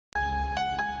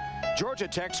Georgia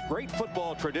Tech's great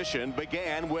football tradition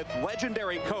began with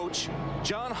legendary coach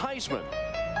John Heisman,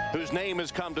 whose name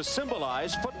has come to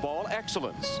symbolize football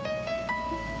excellence.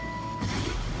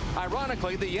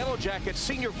 Ironically, the Yellow Jackets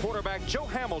senior quarterback Joe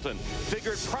Hamilton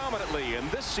figured prominently in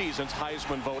this season's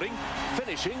Heisman voting,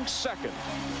 finishing second.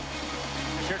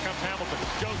 Here comes Hamilton.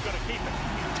 Joe's going to keep it.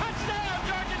 Touchdown,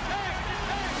 Georgia Tech!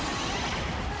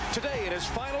 Today in his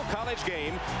final college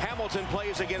game, Hamilton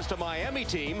plays against a Miami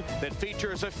team that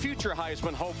features a future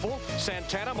Heisman hopeful,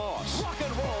 Santana Moss. Rock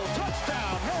and roll,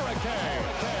 touchdown,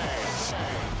 Hurricanes!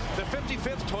 The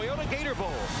 55th Toyota Gator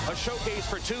Bowl, a showcase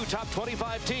for two top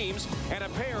 25 teams and a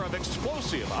pair of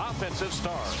explosive offensive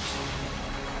stars.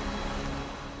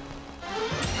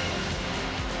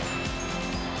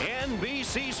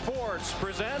 NBC Sports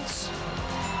presents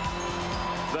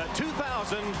the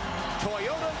 2000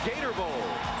 Toyota Gator Bowl.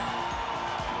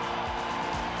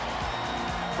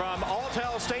 From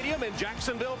Alltel Stadium in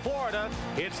Jacksonville, Florida,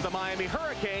 it's the Miami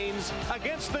Hurricanes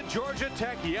against the Georgia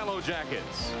Tech Yellow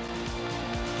Jackets.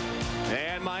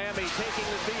 And Miami taking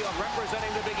the field,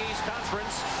 representing the Big East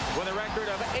Conference with a record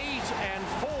of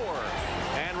 8-4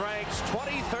 and ranks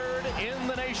 23rd in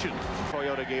the nation.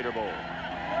 Toyota Gator Bowl.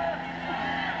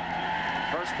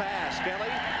 First pass,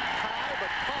 Kelly, high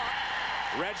but caught.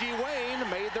 Reggie Wayne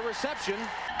made the reception.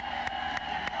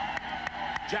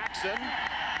 Jackson,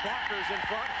 blockers in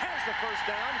front, has the first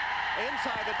down.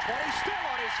 Inside the 20, still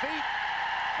on his feet.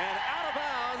 And out of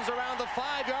bounds around the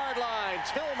 5-yard line.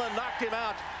 Tillman knocked him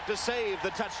out to save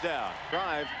the touchdown.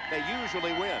 Drive, they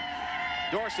usually win.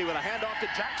 Dorsey with a handoff to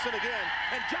Jackson again.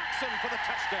 And Jackson for the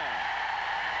touchdown.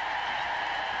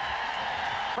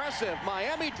 Impressive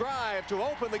Miami drive to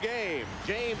open the game.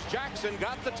 James Jackson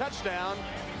got the touchdown.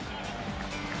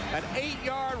 An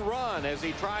 8-yard run as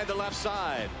he tried the left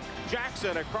side.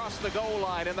 Jackson across the goal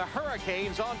line and the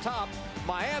Hurricanes on top.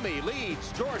 Miami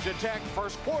leads Georgia Tech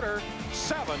first quarter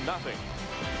 7-0.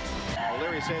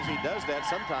 O'Leary says he does that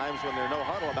sometimes when there's no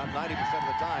huddle, about 90% of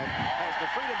the time. Has the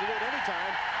freedom to do it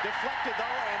anytime. Deflected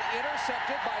though and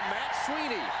intercepted by Matt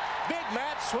Sweeney. Big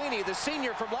Matt Sweeney, the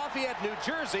senior from Lafayette, New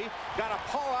Jersey, got a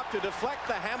paw up to deflect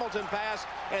the Hamilton pass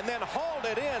and then hauled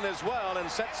it in as well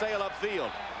and set sail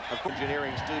upfield. An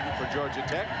engineering student for Georgia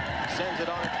Tech sends it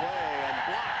on its way and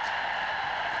blocked.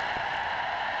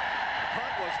 The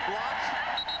punt was blocked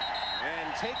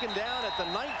and taken down at the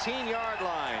 19-yard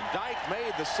line. Dyke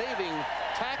made the saving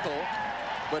tackle,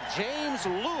 but James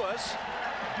Lewis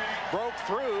broke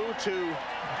through to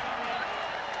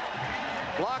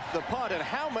block the punt. And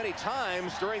how many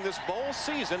times during this bowl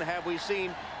season have we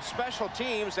seen special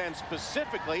teams and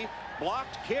specifically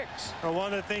blocked kicks? Well,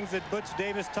 one of the things that Butch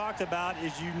Davis talked about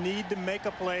is you need to make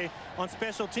a play on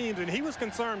special teams, and he was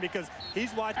concerned because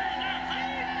he's watching.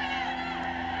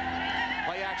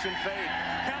 Play action fake.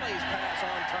 Kelly's pass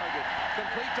on target.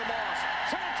 Complete to Moss.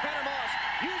 Santana Moss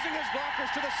using his blockers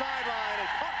to the sideline and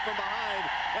caught from behind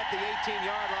at the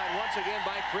 18-yard line once again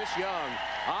by Chris Young.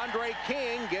 Andre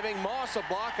King giving Moss a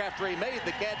block after he made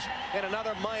the catch in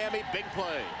another Miami big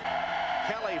play.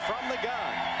 Kelly from the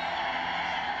gun.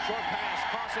 Short pass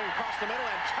crossing across the middle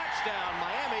and touchdown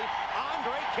Miami.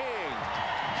 Andre King.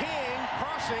 King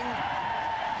crossing,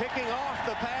 picking off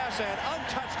the pass and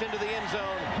untouched into the end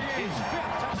zone. His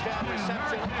 5th touchdown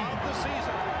reception of the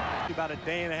season. About a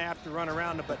day and a half to run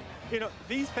around it, but you know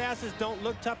these passes don't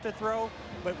look tough to throw,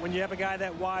 but when you have a guy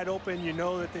that wide open, you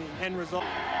know that the end result.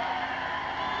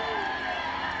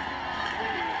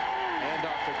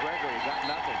 Handoff to Gregory, got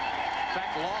nothing. In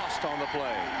fact, lost on the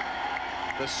play.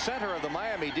 The center of the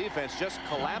Miami defense just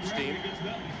collapsed him.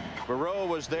 Barreau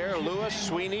was there, Lewis,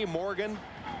 Sweeney, Morgan.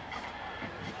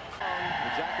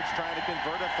 The Jackets trying to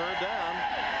convert a 3rd down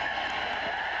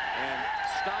and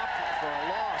stopped for a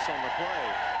loss on the play.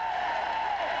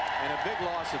 And a big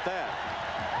loss at that.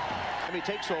 Miami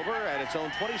takes over at its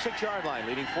own 26-yard line,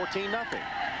 leading 14-0.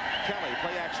 Kelly,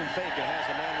 play action fake, and has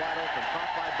a man wide open. Caught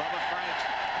by Bubba Franks.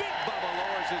 Big Bubba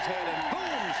lowers his head and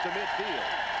booms to midfield.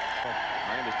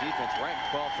 Miami's defense ranked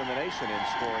 12th in the nation in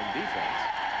scoring defense.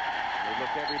 They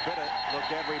look every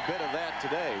bit of that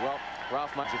today. Well,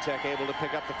 Ralph Georgia Tech able to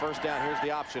pick up the first down. Here's the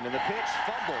option, and the pitch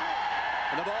fumbled,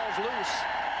 and the ball's loose.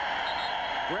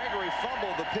 Gregory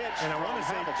fumbled the pitch. And I want to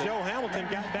say Hamilton. Joe Hamilton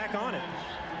got back on it.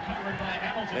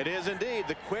 It is indeed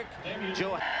the quick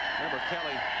Joe. Remember,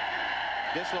 Kelly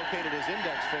dislocated his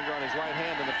index finger on his right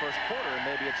hand in the first quarter, and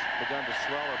maybe it's begun to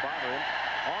swell or bother him.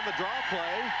 On the draw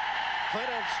play,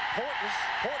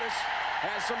 Portis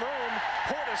has some room.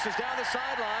 Portis is down the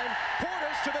sideline.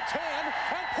 Portis to the 10,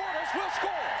 and Portis will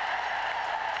score.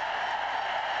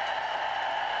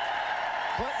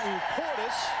 Clinton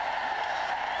Portis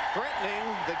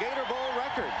threatening the Gator Bowl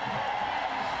record.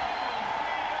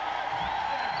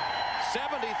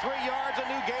 yards, a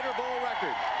new Gator Bowl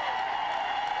record.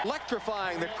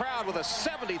 Electrifying the crowd with a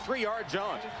 73-yard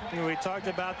jaunt. We talked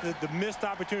about the missed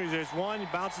opportunities. There's one, he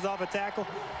bounces off a tackle,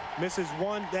 misses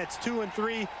one, that's 2 and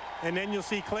 3, and then you'll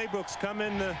see Claybrooks come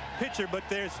in the picture, but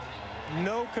there's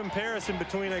no comparison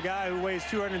between a guy who weighs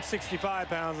 265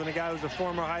 pounds and a guy who's a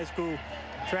former high school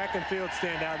track and field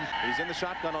standout. He's in the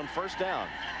shotgun on first down.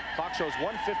 Clock shows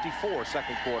 1:54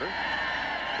 second quarter.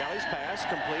 Kelly's pass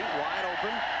complete, wide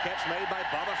open. Catch made by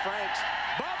Bubba Franks.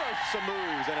 Bubba some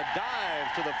moves and a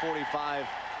dive to the 45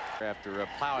 after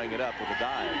plowing it up with a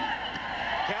dive.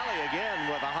 Kelly again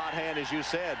with a hot hand, as you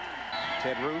said.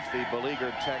 Ted Roof, the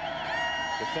beleaguered Tech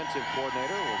defensive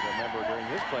coordinator, was a member during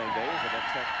his playing days of that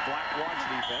Tech Black Watch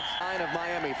defense. Line of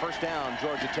Miami, first down,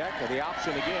 Georgia Tech. The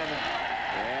option again,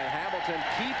 and Hamilton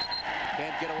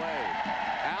can't get away.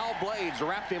 Al Blades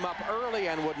wrapped him up early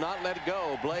and would not let it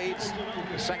go. Blades,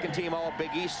 the second team All Big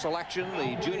East selection,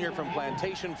 the junior from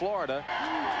Plantation, Florida.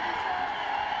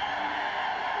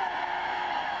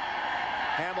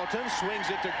 Hamilton swings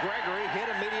it to Gregory, hit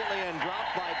immediately and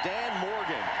dropped by Dan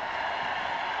Morgan.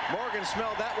 Morgan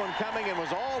smelled that one coming and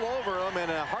was all over him in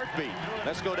a heartbeat.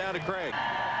 Let's go down to Craig.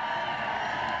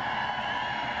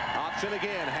 Option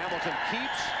again, Hamilton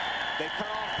keeps. They cut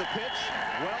off the pitch.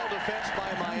 Well defensed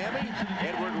by Miami.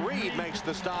 Edward Reed makes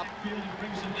the stop.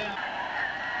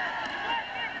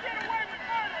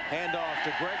 Handoff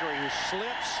to Gregory, who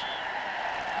slips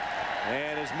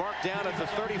and is marked down at the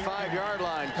 35-yard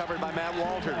line, covered by Matt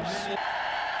Walters.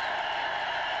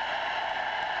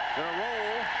 Gonna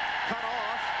roll, cut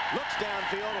off, looks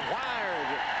downfield,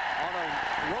 wired on a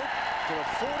rope to the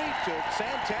 40 to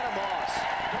Santana Moss.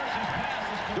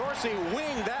 Dorsey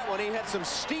winged that one. He had some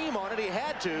steam on it. He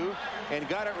had to, and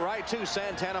got it right to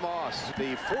Santana Moss.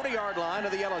 The 40-yard line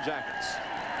of the Yellow Jackets.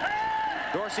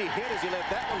 Dorsey hit as he let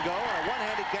that one go. A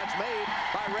one-handed catch made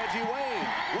by Reggie Wayne.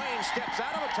 Wayne steps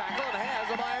out of a tackle and has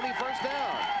a Miami first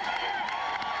down.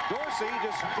 Dorsey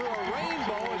just threw a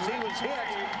rainbow as he was hit,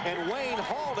 and Wayne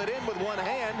hauled it in with one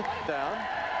hand. Down.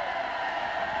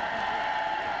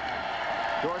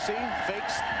 Dorsey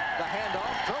fakes the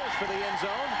handoff, throws for the end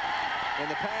zone, and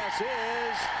the pass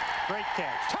is great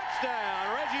catch.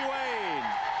 Touchdown, Reggie Wayne.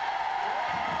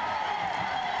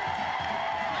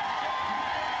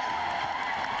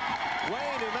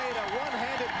 Wayne, who made a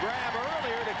one-handed grab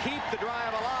earlier to keep the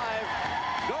drive alive,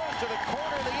 goes to the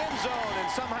corner of the end zone and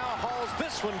somehow hauls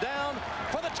this one down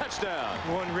for the touchdown.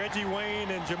 When Reggie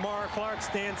Wayne and Jamar Clark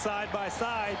stand side by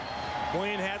side,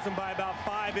 Wayne has them by about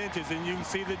 5 inches, and you can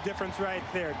see the difference right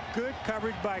there. Good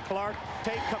coverage by Clark.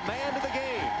 Take command of the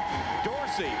game.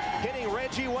 Dorsey hitting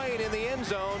Reggie Wayne in the end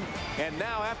zone, and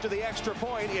now after the extra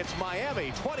point, it's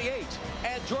Miami 28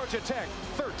 and Georgia Tech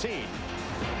 13.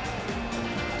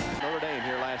 Notre Dame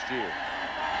here last year.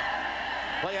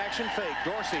 Play action fake.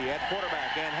 Dorsey at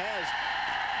quarterback and has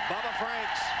Bubba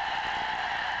Franks.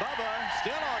 Bubba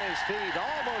still on his feet,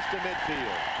 almost to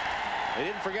midfield. They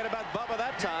didn't forget about Bubba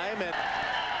that time. And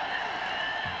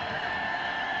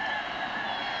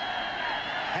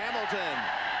Hamilton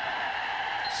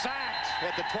sacked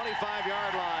at the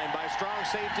 25-yard line by strong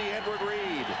safety Edward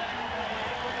Reed.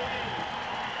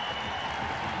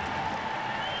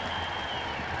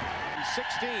 And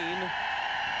 16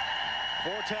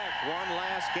 for Tech. One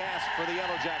last gasp for the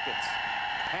Yellow Jackets.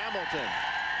 Hamilton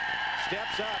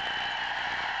steps up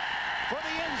for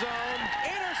the end zone.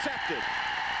 Intercepted.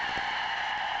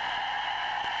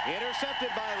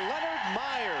 Intercepted by Leonard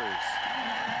Myers.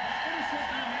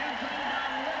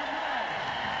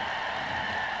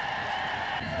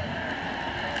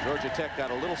 Georgia Tech got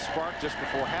a little spark just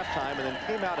before halftime and then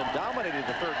came out and dominated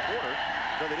the third quarter,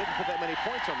 though they didn't put that many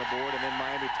points on the board, and then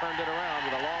Miami turned it around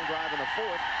with a long drive in the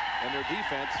fourth, and their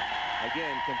defense,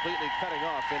 again, completely cutting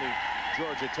off any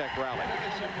Georgia Tech rally.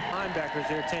 Linebackers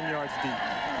there 10 yards deep.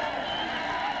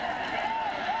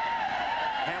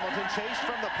 Hamilton chased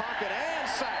from the pocket and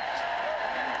sacked.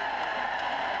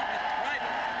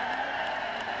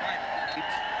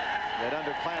 That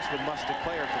underclassmen must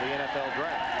declare for the NFL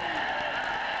draft.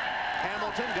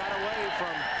 Hamilton got away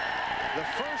from the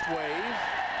first wave,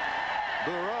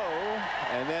 Bureau,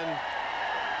 and then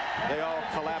they all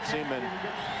collapse him, and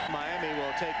Miami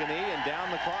will take a knee and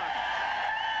down the clock.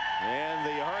 And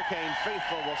the Hurricane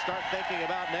faithful will start thinking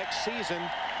about next season,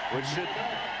 which should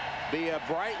be a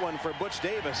bright one for Butch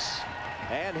Davis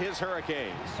and his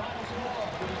Hurricanes.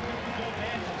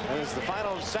 As the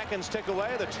final seconds tick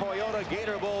away, the Toyota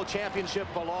Gator Bowl championship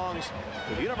belongs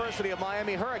to the University of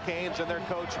Miami Hurricanes and their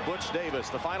coach, Butch Davis.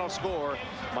 The final score,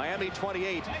 Miami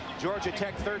 28, Georgia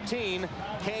Tech 13.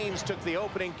 Canes took the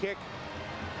opening kick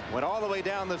went all the way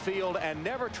down the field and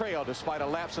never trailed despite a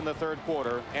lapse in the third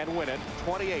quarter and win it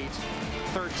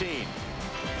 28-13.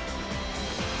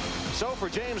 So for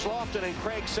James Lofton and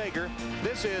Craig Sager,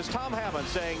 this is Tom Hammond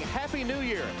saying Happy New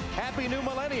Year, Happy New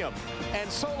Millennium, and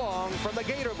so long from the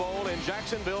Gator Bowl in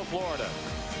Jacksonville, Florida.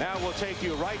 Now we'll take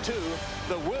you right to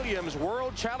the Williams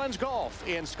World Challenge Golf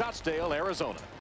in Scottsdale, Arizona.